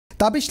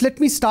Tabish, let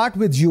me start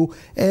with you.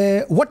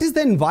 What is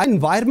the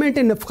environment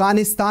in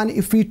Afghanistan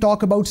if we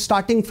talk about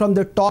starting from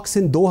the talks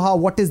in Doha?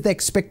 What is the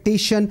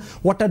expectation?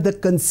 What are the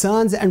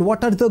concerns? And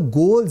what are the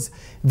goals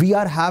we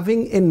are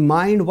having in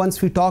mind once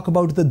we talk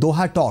about the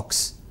Doha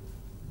talks?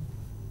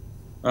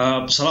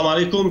 Assalamu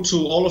alaikum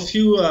to all of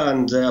you,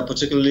 and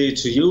particularly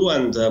to you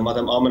and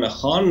Madam Amina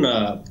Khan.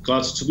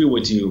 Glad to be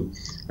with you.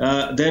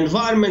 The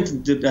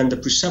environment and the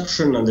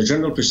perception and the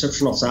general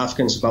perception of the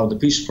Afghans about the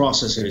peace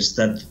process is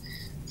that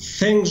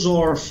things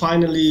are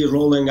finally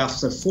rolling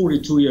after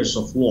 42 years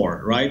of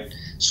war, right?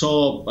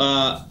 So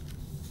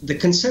the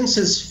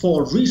consensus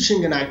for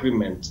reaching an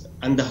agreement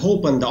and the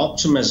hope and the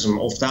optimism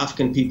of the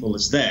Afghan people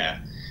is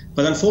there.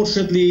 But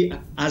unfortunately,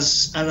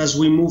 as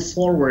we move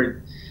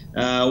forward,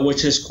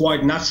 which is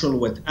quite natural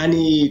with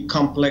any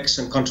complex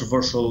and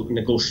controversial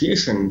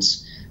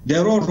negotiations,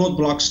 there are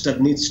roadblocks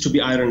that needs to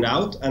be ironed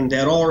out, and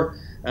there are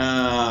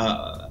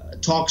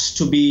talks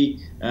to be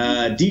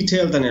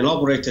detailed and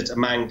elaborated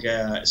among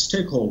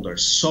stakeholders.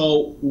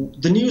 So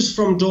the news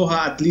from Doha,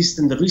 at least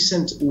in the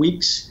recent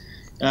weeks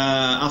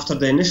after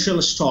the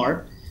initial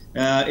start,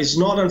 is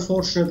not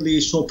unfortunately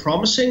so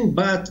promising,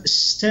 but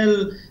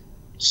still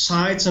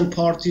sides and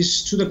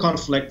parties to the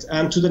conflict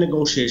and to the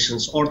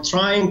negotiations are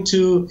trying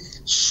to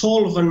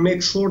solve and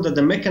make sure that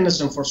the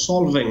mechanism for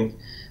solving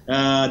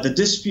the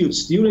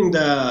disputes during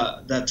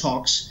the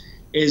talks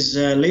is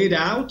laid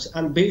out,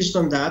 and based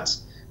on that,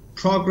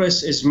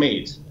 progress is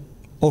made.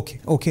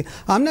 Okay.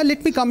 Amina,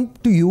 let me come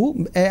to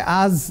you.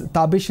 As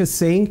Tabish is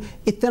saying,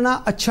 इतना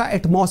अच्छा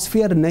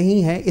atmosphere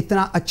नहीं है,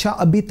 इतना अच्छा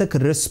अभी तक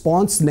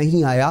response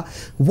नहीं आया.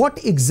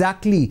 What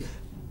exactly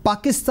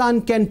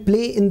Pakistan can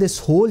play in this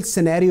whole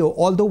scenario,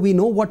 although we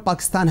know what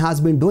Pakistan has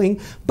been doing,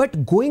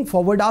 but going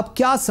forward आप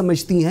क्या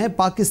समझती हैं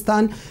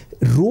पाकिस्तान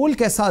रोल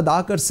कैसा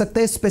अदा कर सकता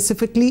है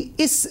स्पेसिफिकली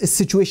इस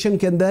सिचुएशन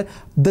के अंदर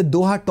द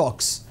दोहा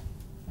टॉक्स?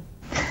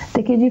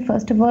 देखिए जी,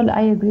 first of all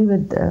I agree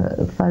with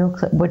Farooq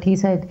what he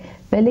said.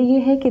 पहले ये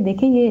है कि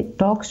देखिए ये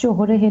टॉक्स जो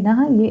हो रहे हैं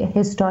ना, ये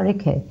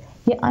हिस्टोरिक है,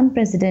 ये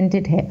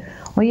अनप्रेसिडेंटेड है,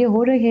 और ये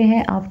हो रहे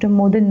हैं after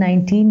more than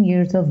 19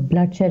 years of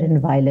bloodshed and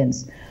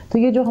violence. तो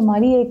ये जो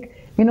हमारी एक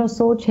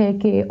सोच है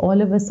कि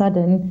all of a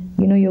sudden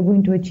you are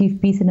going to achieve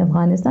piece इन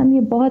अफगानिस्तान,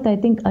 ये बहुत आई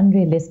थिंक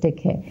अनरियलिस्टिक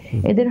है.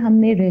 इधर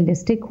हमने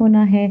रियलिस्टिक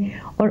होना है,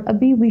 और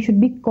अभी we should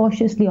be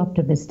cautiously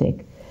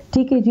optimistic.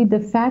 ठीक है जी,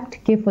 द फैक्ट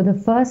कि for the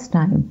first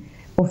time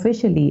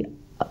officially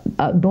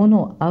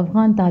दोनों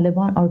अफगान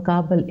तालिबान और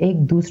काबुल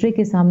एक दूसरे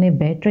के सामने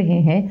बैठ रहे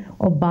हैं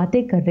और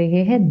बातें कर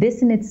रहे हैं,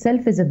 this in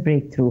itself is a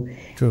break through.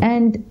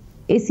 And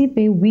इसी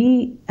पे we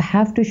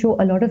have to show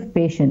a lot of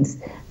patience.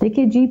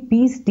 देखिए जी,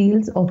 पीस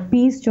डील्स और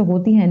पीस जो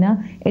होती है ना,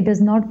 it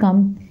does not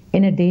come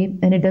in a day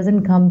and it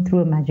doesn't come through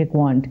a magic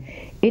wand.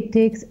 It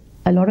takes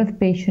a lot of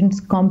patience,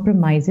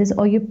 compromises,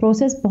 और ये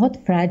process बहुत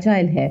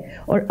fragile है.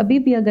 और अभी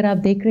भी अगर आप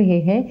देख रहे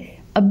हैं,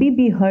 अभी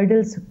भी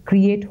हर्डल्स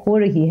क्रिएट हो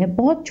रही है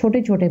बहुत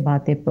छोटे छोटे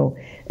बातें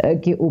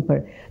के ऊपर.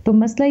 तो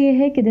मसला ये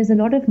है कि there is a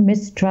lot of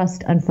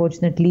mistrust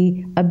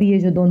unfortunately अभी ये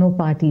जो दोनों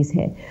पार्टीज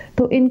है,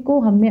 तो इनको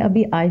हमने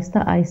अभी आहिस्ता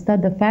आहिस्ता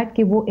द फैक्ट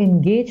कि वो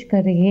एंगेज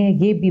कर रहे हैं,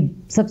 ये भी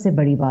सबसे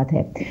बड़ी बात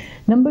है.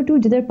 नंबर 2,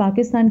 जिधर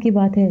पाकिस्तान की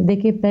बात है,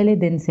 देखिए पहले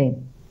दिन से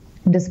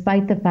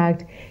despite the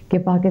fact कि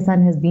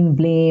Pakistan has been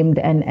blamed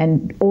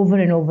and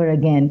over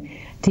again,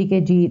 ठीक है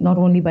जी, not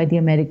only by the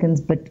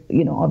Americans but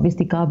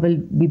obviously Kabul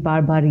भी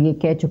बार बार ये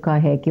कह चुका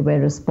है कि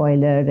we're a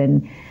spoiler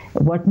and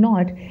what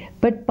not,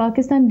 but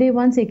Pakistan day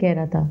one से कह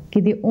रहा था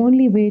कि the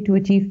only way to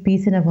achieve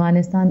peace in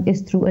Afghanistan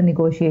is through a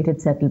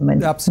negotiated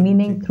settlement. Absolutely.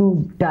 Meaning through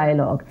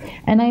dialogue.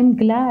 And I'm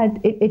glad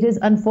it is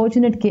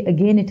unfortunate कि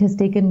again it has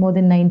taken more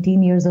than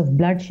 19 years of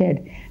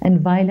bloodshed and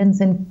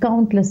violence and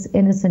countless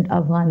innocent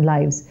Afghan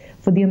lives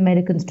for the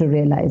Americans to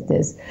realize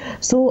this.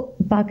 So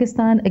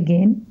Pakistan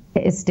again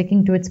is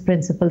sticking to its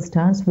principal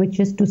stance, which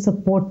is to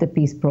support the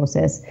peace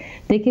process.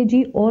 देखिए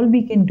जी, all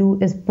we can do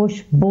is push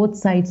both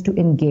sides to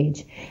engage,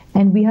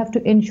 and we have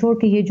to ensure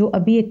कि ये जो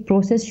अभी एक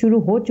process शुरू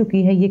हो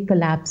चुकी है, ये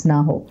collapse ना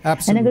हो.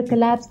 and अगर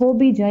collapse हो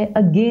भी जाए,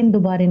 again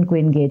दोबारा इनको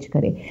engage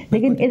करें.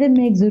 लेकिन इधर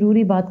मैं एक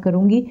ज़रूरी बात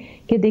करूँगी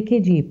कि देखिए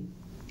जी,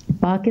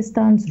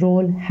 Pakistan's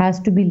role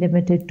has to be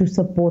limited to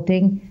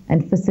supporting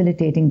and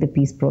facilitating the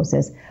peace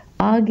process.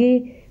 आगे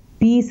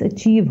पीस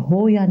अचीव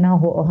हो या ना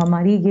हो, और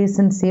हमारी ये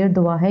सिंसियर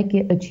दुआ है कि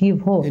अचीव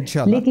हो,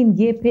 लेकिन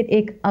ये फिर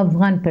एक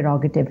अफगान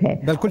प्रेरोगेटिव है.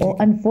 और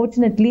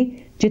अनफॉर्चुनेटली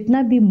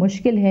जितना भी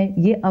मुश्किल है,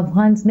 ये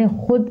अफगान्स ने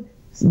खुद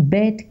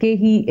बैठ के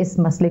ही इस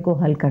मसले को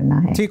हल करना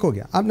है. ठीक हो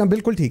गया आमना,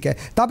 बिल्कुल ठीक है.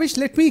 Tabish,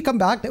 let me come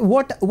back.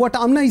 what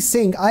Amina is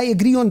saying, I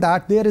agree on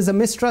that. There is a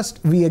mistrust,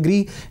 we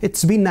agree.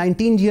 It's been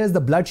 19 years,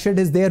 the bloodshed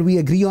is there, we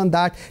agree on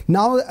that.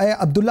 Now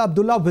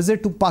Abdullah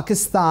visit to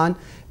Pakistan,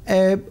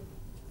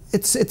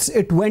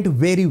 it went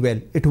very well.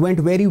 It went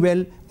very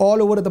well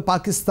all over the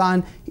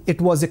Pakistan. It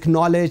was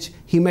acknowledged.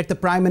 He met the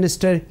Prime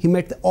Minister. He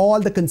met all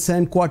the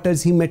concerned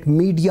quarters. He met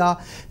media.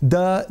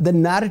 The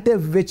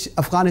narrative which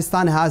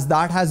Afghanistan has,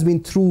 that has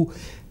been through.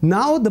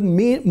 Now the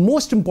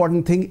most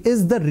important thing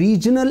is the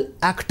regional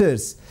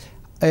actors.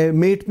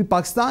 may it be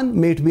Pakistan,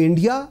 may it be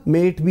India,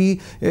 may it be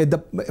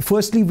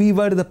firstly we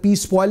were the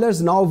peace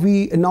spoilers. Now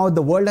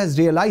the world has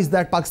realized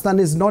that Pakistan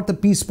is not the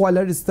peace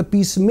spoiler, it's the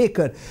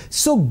peacemaker.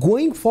 So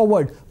going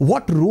forward,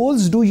 what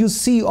roles do you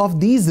see of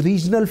these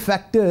regional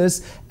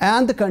factors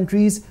and the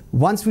countries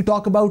once we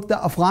talk about the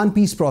Afghan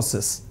peace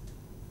process?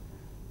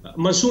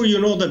 Mansoor, you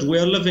know that we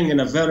are living in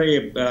a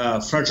very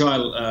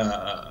fragile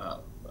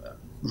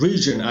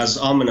region, as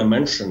Amina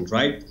mentioned,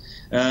 right?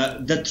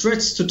 The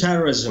threats to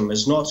terrorism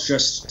is not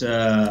just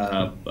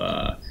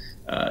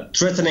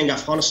threatening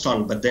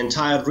Afghanistan, but the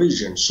entire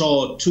region.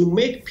 So to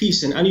make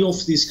peace in any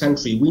of these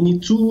countries, we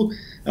need two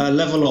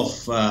level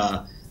of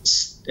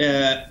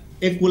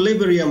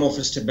equilibrium of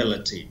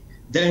stability.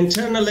 The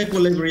internal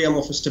equilibrium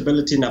of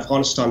stability in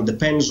Afghanistan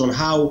depends on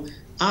how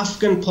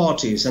Afghan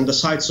parties and the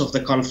sides of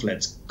the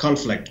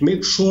conflict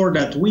make sure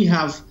that we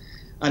have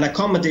an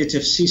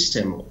accommodative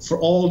system for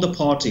all the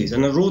parties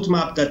and a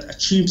roadmap that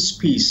achieves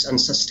peace and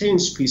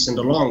sustains peace in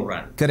the long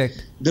run.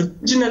 Correct. The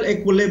regional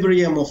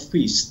equilibrium of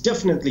peace,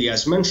 definitely,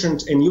 as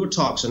mentioned in your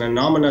talks and in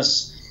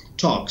Amina's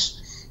talks,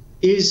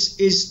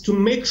 is to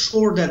make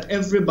sure that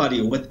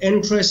everybody with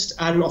interest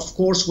and, of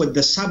course, with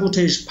the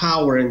sabotage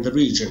power in the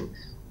region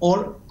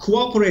or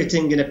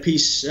cooperating in a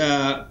peace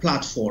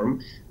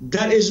platform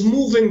that is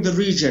moving the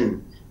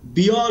region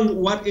beyond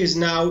what is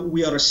now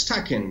we are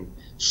stuck in.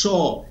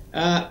 So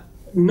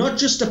not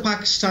just the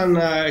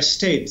Pakistan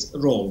state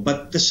role,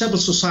 but the civil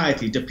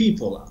society, the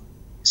people,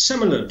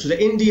 similar to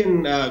the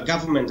Indian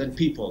government and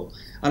people,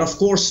 and of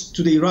course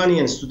to the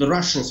Iranians, to the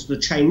Russians, to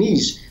the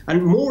Chinese,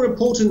 and more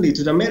importantly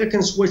to the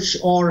Americans, which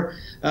are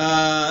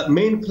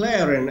main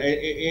player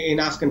in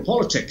Afghan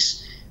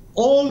politics.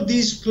 All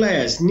these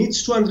players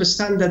needs to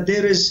understand that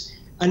there is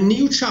a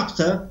new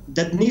chapter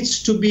that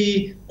needs to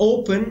be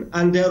open,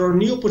 and there are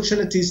new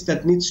opportunities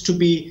that needs to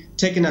be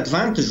taken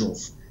advantage of.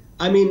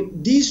 I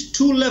mean, these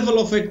two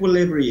levels of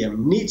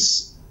equilibrium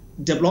needs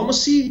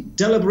diplomacy,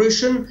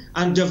 deliberation,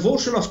 and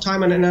devotion of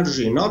time and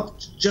energy,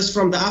 not just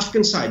from the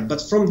Afghan side,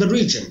 but from the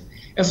region.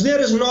 If there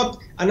is not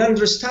an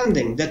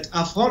understanding that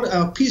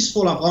a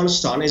peaceful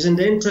Afghanistan is in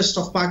the interest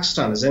of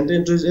Pakistan, is in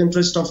the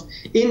interest of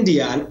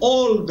India and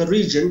all the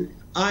region,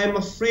 I'm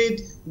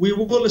afraid we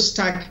will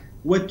stuck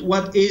with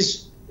what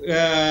is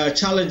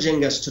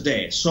challenging us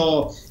today.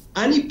 So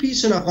any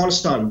peace in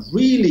Afghanistan,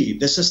 really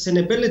the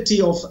sustainability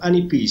of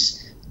any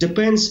peace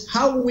depends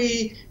how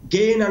we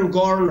gain and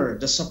garner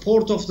the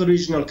support of the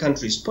regional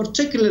countries,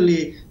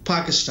 particularly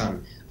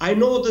Pakistan. I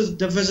know that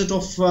the visit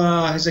of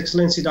His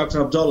Excellency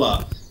Dr.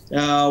 Abdullah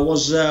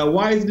was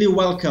widely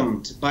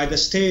welcomed by the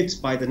state,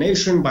 by the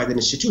nation, by the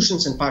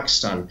institutions in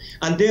Pakistan.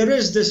 And there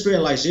is this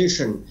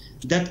realization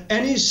that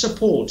any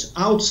support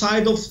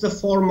outside of the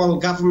formal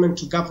government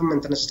to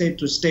government and state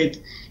to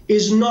state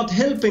is not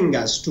helping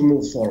us to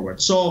move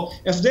forward. So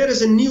if there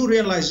is a new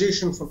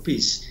realization for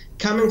peace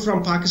coming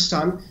from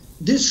Pakistan,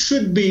 this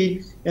should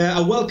be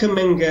a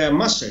welcoming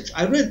message.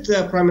 I read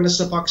Prime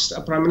Minister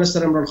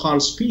Imran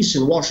Khan's piece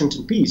in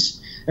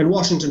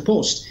Washington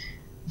Post.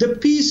 The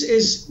piece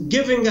is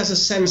giving us a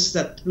sense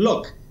that,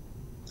 look,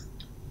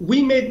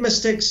 we made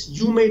mistakes,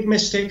 you made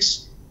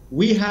mistakes,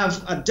 we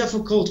have a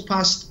difficult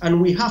past,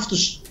 and we have to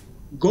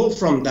go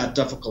from that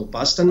difficult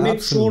past and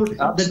make sure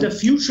that the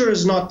future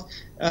is not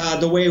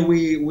the way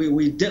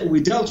we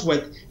dealt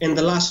with in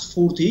the last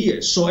 40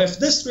 years. So if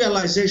this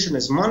realization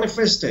is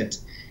manifested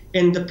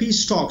in the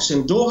peace talks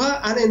in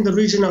Doha and in the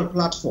regional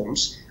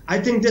platforms, I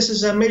think this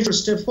is a major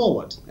step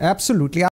forward. Absolutely.